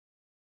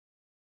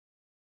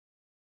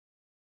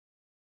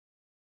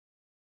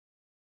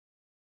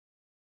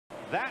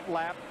that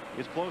lap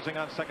is closing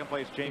on second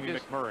place Jamie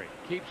McMurray.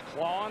 Keeps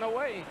clawing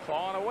away,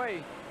 clawing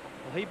away.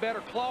 Well, he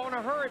better claw in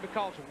a hurry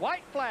because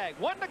white flag,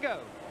 1 to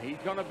go. He's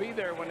going to be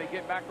there when they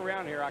get back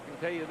around here. I can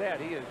tell you that.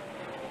 He is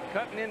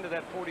cutting into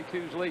that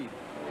 42's lead.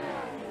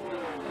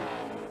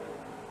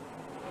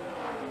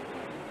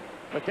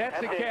 But that's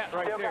the cat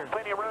right there. Got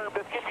plenty of room.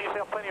 Just give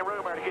yourself plenty of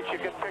room there to get you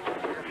a good picture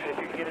here. If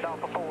you can get it off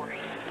before,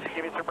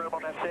 give you some room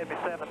on that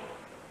 77.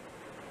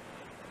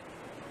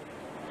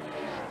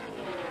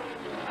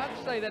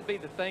 I'd say that'd be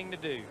the thing to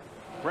do.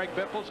 Greg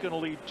Biffle's going to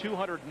lead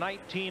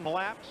 219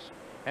 laps.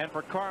 And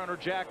for car owner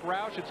Jack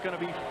Roush, it's going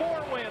to be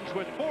 4 wins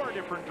with 4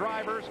 different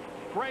drivers.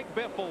 Greg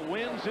Biffle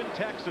wins in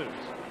Texas.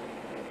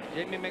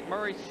 Jimmy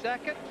McMurray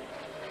second.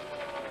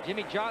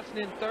 Jimmy Johnson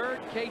in third.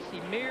 Casey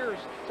Mears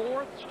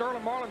fourth.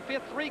 Sterling Marlin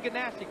fifth. 3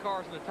 Ganassi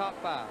cars in the top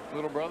 5.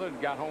 Little brother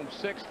got home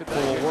 6 today.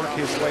 Will work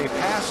his way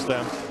past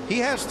them. He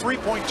has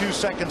 3.2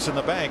 seconds in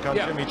the bank on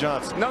Jimmy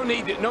Johnson. No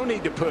need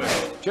to push.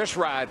 Just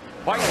ride.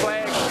 White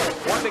flag.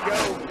 1 to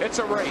go. It's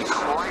a race.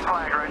 White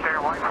flag right there.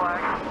 White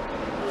flag.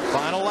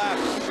 Final lap.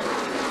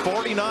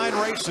 49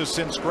 races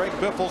since Greg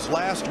Biffle's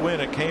last win.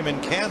 It came in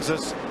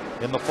Kansas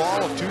in the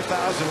fall of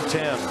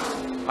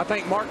 2010. I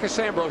think Marcus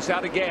Ambrose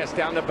out of gas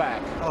down the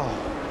back. Oh.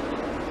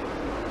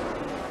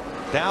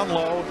 Down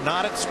low,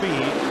 not at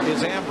speed,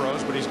 is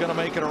Ambrose, but he's going to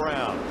make it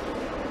around.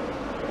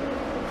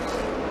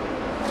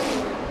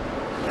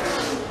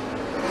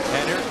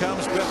 And here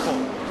comes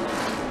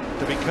Biffle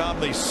to become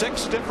the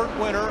 6th different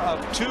winner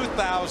of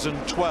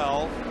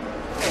 2012.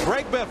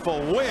 Greg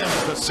Biffle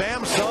wins the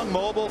Samsung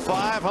Mobile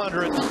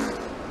 500.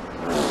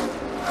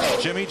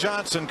 Jimmy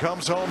Johnson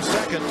comes home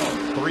second,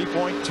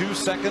 3.2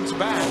 seconds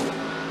back.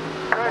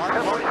 Greg,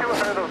 come on, you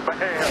ahead of me.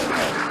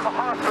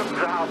 Awesome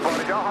job,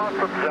 buddy.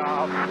 Awesome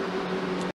job.